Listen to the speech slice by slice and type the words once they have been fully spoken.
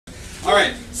All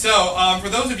right, so for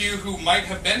those of you who might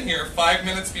have been here 5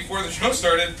 minutes before the show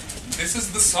started, this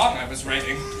is the song I was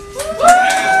writing.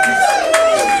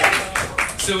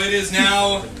 So it is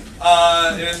now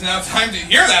time to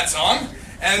hear that song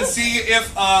and see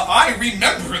if I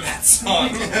remember that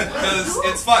song, because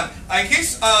it's fun. In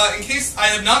case I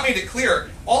have not made it clear,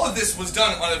 all of this was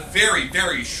done on a very,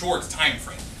 very short time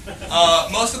frame.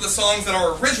 Most of the songs that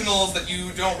are originals that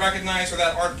you don't recognize or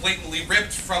that aren't blatantly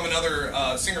ripped from another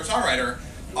singer-songwriter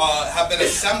have been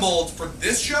assembled for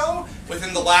this show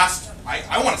within the last,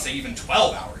 I want to say, even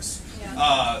 12 hours.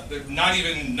 Yeah. Not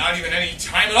even any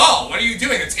time at all. What are you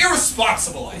doing? It's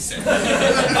irresponsible, I say.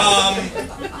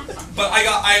 But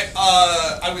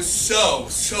I was so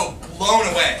blown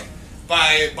away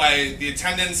by the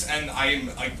attendance, and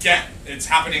it's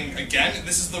happening again.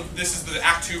 This is the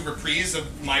Act 2 reprise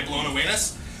of my blown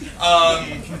awayness. I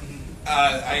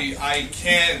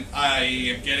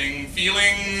am getting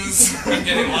feelings. I'm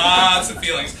getting lots of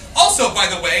feelings. Also, by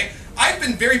the way, I've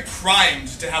been very primed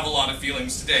to have a lot of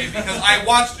feelings today because I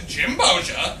watched Jim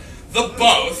Boggia, The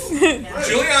Both,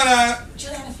 Juliana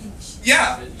Finch.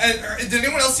 Yeah. Did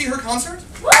anyone else see her concert?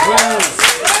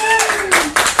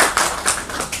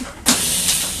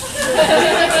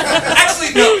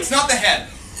 Actually, no, it's not the head.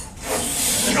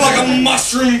 Like a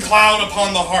mushroom cloud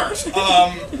upon the heart.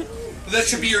 That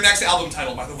should be your next album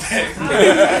title, by the way.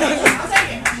 I'll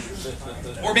take it.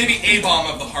 Or maybe A-bomb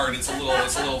of the heart. It's a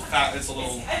little fat. It's a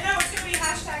little. No, it's gonna be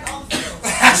hashtag all the feels.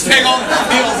 Hashtag all the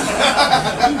feels.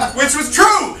 Which was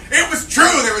true. It was true.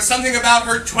 There was something about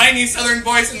her twangy Southern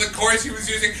voice in the chorus she was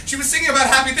using. She was singing about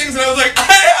happy things, and I was like,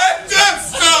 I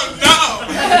just don't know.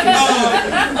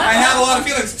 I had a lot of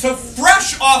feelings. So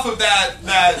fresh off of that,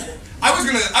 I was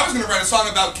gonna write a song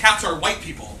about cats are white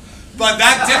people. But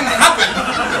that didn't happen.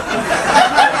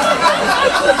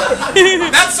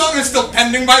 That song is still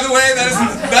pending, by the way.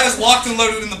 That is locked and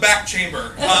loaded in the back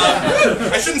chamber.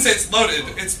 I shouldn't say it's loaded.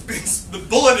 It's the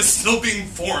bullet is still being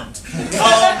formed.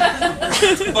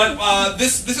 But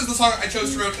this is the song I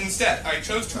chose to wrote instead.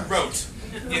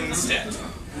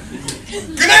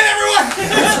 Good night, everyone.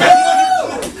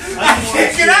 I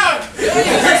can't get out.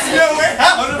 There's no way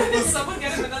out. Someone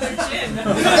get him another gin.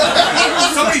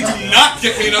 Somebody do not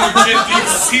get me another gin. Do you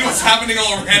see what's happening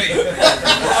already?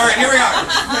 Alright, here we are.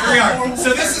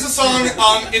 So this is a song,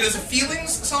 it is a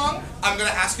feelings song. I'm going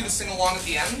to ask you to sing along at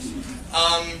the end.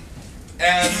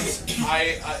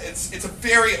 It's a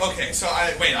very, okay, so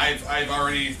I've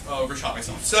already overshot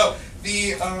myself. So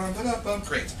the,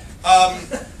 great.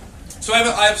 So I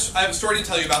have a story to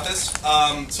tell you about this.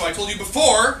 So I told you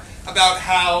before about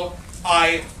how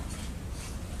I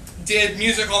did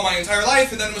music all my entire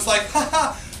life, and then was like,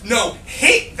 haha, no,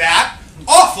 hate that,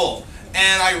 awful.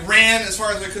 And I ran as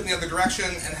far as I could in the other direction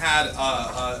and had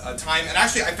a time. And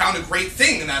actually, I found a great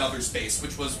thing in that other space,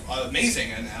 which was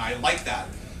amazing, and I like that.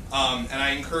 And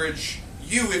I encourage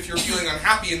you, if you're feeling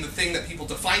unhappy in the thing that people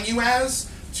define you as,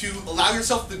 to allow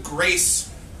yourself the grace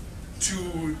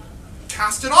to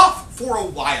cast it off for a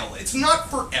while. It's not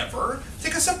forever.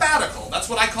 Take a sabbatical. That's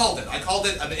what I called it. I called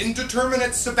it an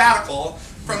indeterminate sabbatical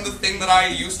from the thing that I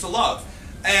used to love.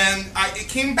 And it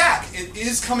came back. It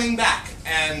is coming back.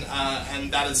 And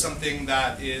that is something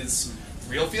that is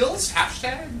real feels,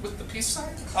 hashtag with the peace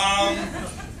sign. I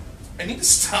need to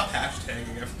stop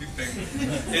hashtagging everything.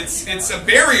 It's a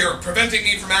barrier preventing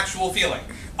me from actual feeling.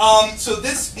 So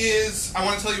this is, I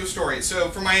want to tell you a story. So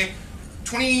for my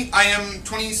I am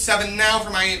 27 now. For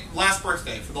my last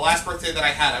birthday, for the last birthday that I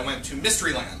had, I went to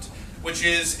Mysteryland, which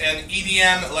is an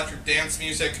EDM, electric dance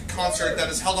music concert that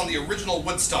is held on the original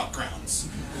Woodstock grounds.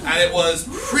 And it was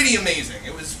pretty amazing.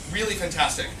 It was really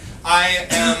fantastic.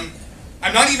 I'm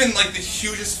not even like the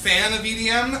hugest fan of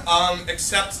EDM,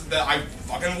 except that I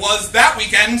fucking was that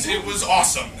weekend. It was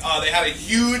awesome. They had a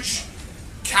huge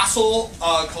castle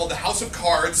called the House of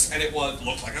Cards, and it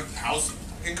looked like a house of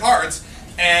fucking cards.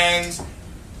 And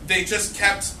they just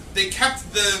kept the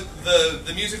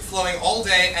music flowing all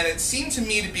day, and it seemed to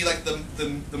me to be like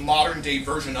the modern day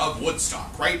version of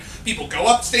Woodstock, right? People go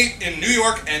upstate in New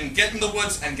York and get in the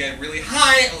woods and get really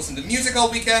high and listen to music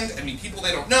all weekend and meet people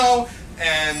they don't know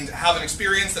and have an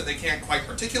experience that they can't quite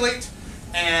articulate,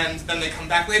 and then they come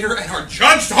back later and are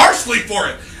judged harshly for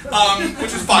it,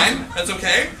 which is fine, that's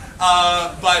okay.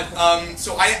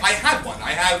 So I had one.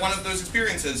 I had one of those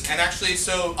experiences, and actually,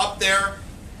 so up there,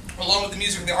 along with the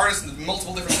music and the artists and the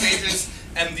multiple different stages,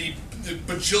 and the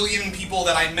bajillion people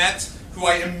that I met who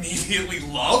I immediately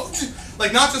loved,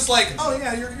 like not just like, oh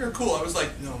yeah, you're cool. I was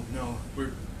like, no,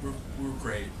 we're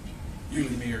great. You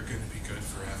and me are gonna be good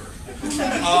forever.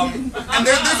 And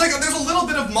there's a little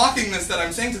bit of mockingness that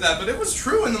I'm saying to that, but it was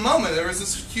true in the moment. There was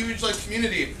this huge like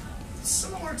community.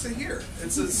 similar to here.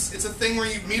 It's a thing where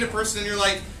you meet a person and you're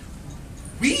like,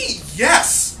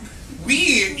 yes,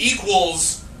 we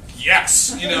equals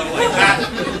yes. You know, like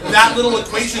that little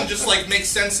equation just like makes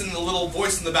sense in the little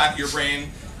voice in the back of your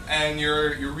brain, and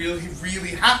you're really, really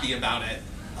happy about it.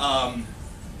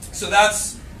 So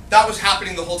that was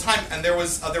happening the whole time, and there were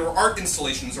art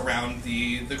installations around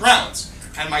the grounds.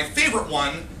 And my favorite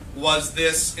one was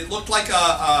this. It looked like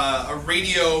a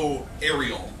radio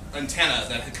aerial antenna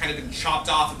that had kind of been chopped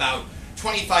off about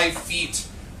 25 feet,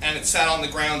 and it sat on the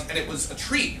ground, and it was a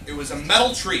tree. It was a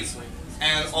metal tree,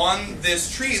 and on this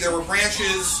tree there were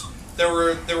branches. There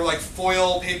were like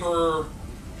foil paper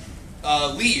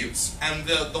leaves, and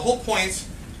the whole point,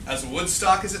 as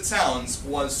Woodstock as it sounds,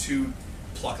 was to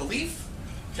pluck a leaf,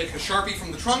 take a Sharpie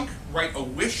from the trunk, write a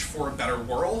wish for a better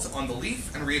world on the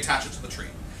leaf, and reattach it to the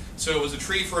tree. So it was a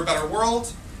tree for a better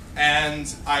world,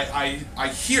 and I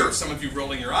hear some of you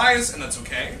rolling your eyes, and that's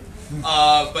okay.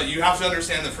 But you have to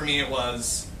understand that for me it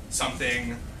was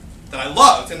something that I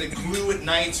loved, and it glue at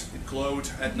night, it glowed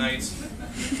at night.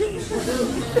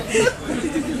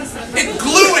 It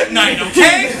glue at night,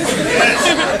 okay?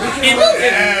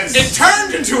 It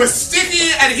turned into a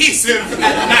sticky adhesive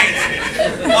at night.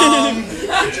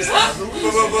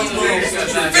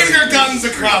 Finger guns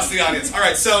across the audience. All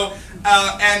right, so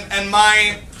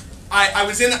I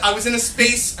was in a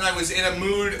space, and I was in a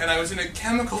mood, and I was in a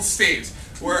chemical state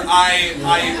where I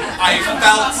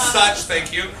felt such.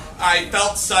 Thank you. I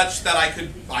felt such that I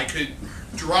could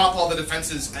drop all the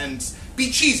defenses and be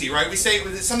cheesy, right? We say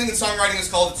something in songwriting is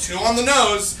called too on the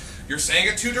nose. You're saying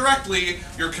it too directly.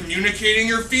 You're communicating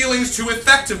your feelings too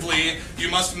effectively. You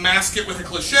must mask it with a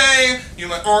cliche,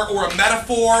 or a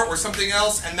metaphor, or something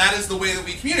else, and that is the way that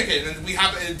we communicate. And we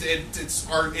have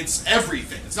it's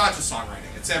everything. It's not just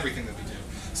songwriting. It's everything that we do.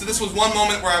 So this was one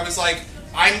moment where I was like,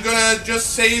 I'm gonna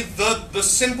just say the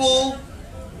simple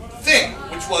thing,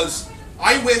 which was,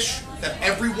 I wish that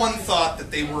everyone thought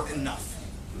that they were enough.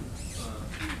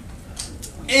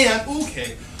 And,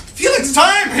 okay, feelings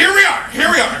time! Here we are!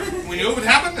 We knew it would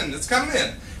happen, and it's coming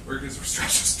in. We're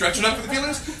stretching up for the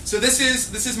feelings. So this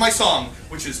is my song,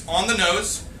 which is on the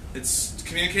nose. It's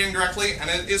communicating directly, and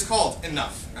it is called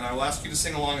Enough. And I will ask you to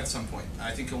sing along at some point.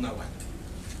 I think you'll know when.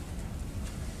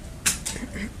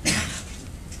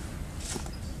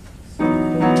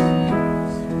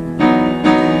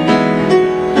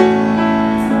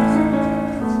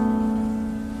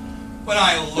 When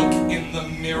I look in the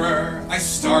mirror, I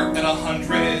start at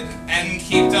 100 and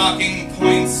keep docking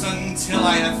points until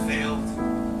I have failed.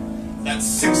 That's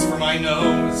 6 for my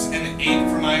nose and 8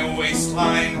 for my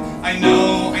waistline. I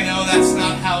know that's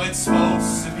not how it's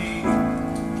supposed to be.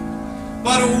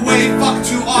 But way fuck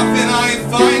too often I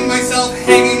find myself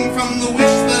hanging from the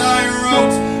wish that I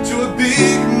wrote to a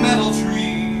big metal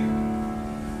tree.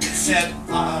 It said,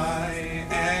 I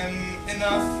am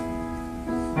enough.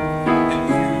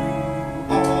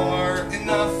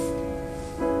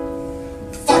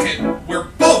 We're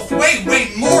both way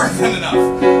more than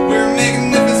enough. We're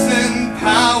magnificent,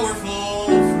 powerful,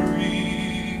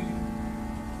 free.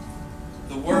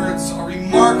 The words are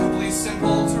remarkably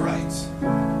simple to write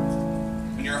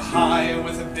when you're high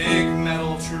with a big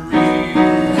metal tree.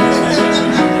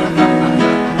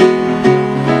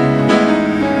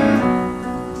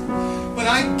 When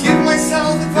I give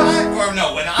myself advice,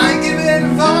 when I give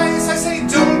advice, I say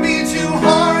don't be too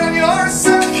hard on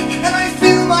yourself, and I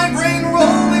feel my brain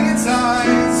rolling its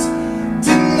eyes.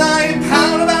 Didn't I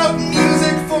pound about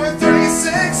music for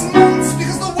 36 months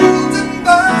because the world didn't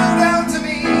bow down to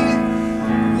me?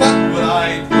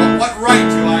 What right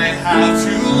do I have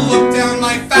to look down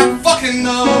my fat fucking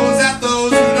nose at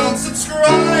those who don't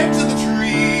subscribe to the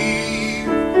tree?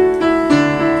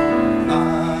 I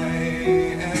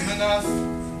am enough,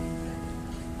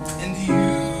 and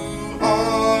you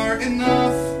are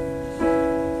enough.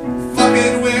 Fuck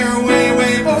it, we're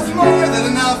way both more than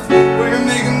enough. We're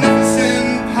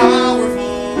magnificent,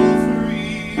 powerful,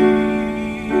 free.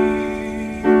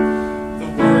 The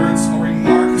words are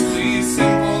remarkably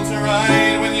simple to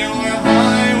write when you're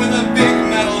high with a big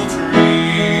metal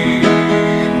tree.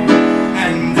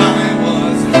 And I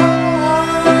was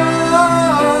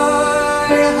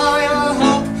high on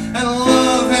hope and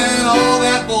love and all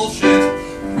that bullshit.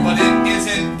 But it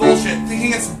isn't bullshit.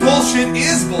 Thinking it's bullshit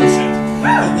is bullshit.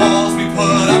 The walls we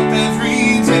put up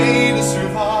every day to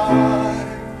survive.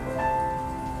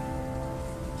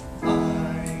 I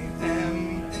am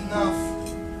enough,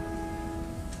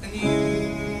 and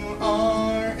you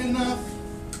are enough.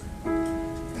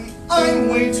 And I'm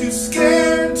way too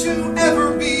scared to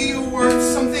ever be worth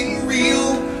something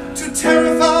real, too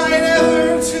terrified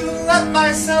ever to let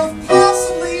myself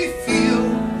possibly feel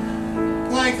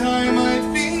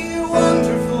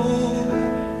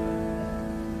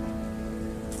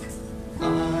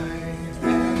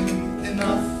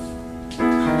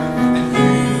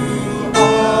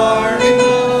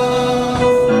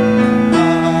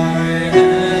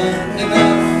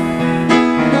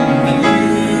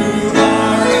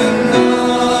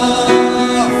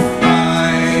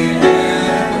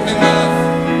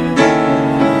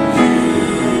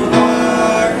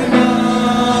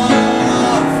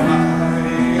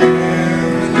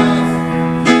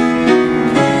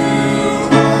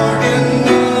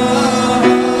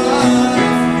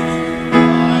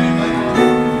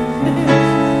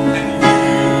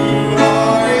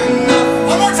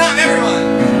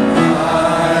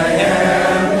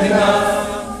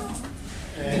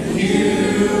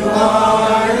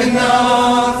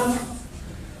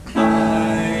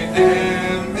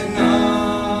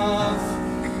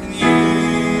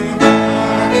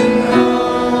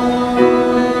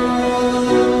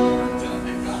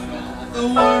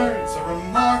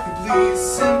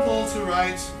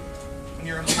right when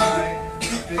you're high,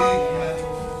 big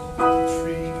head.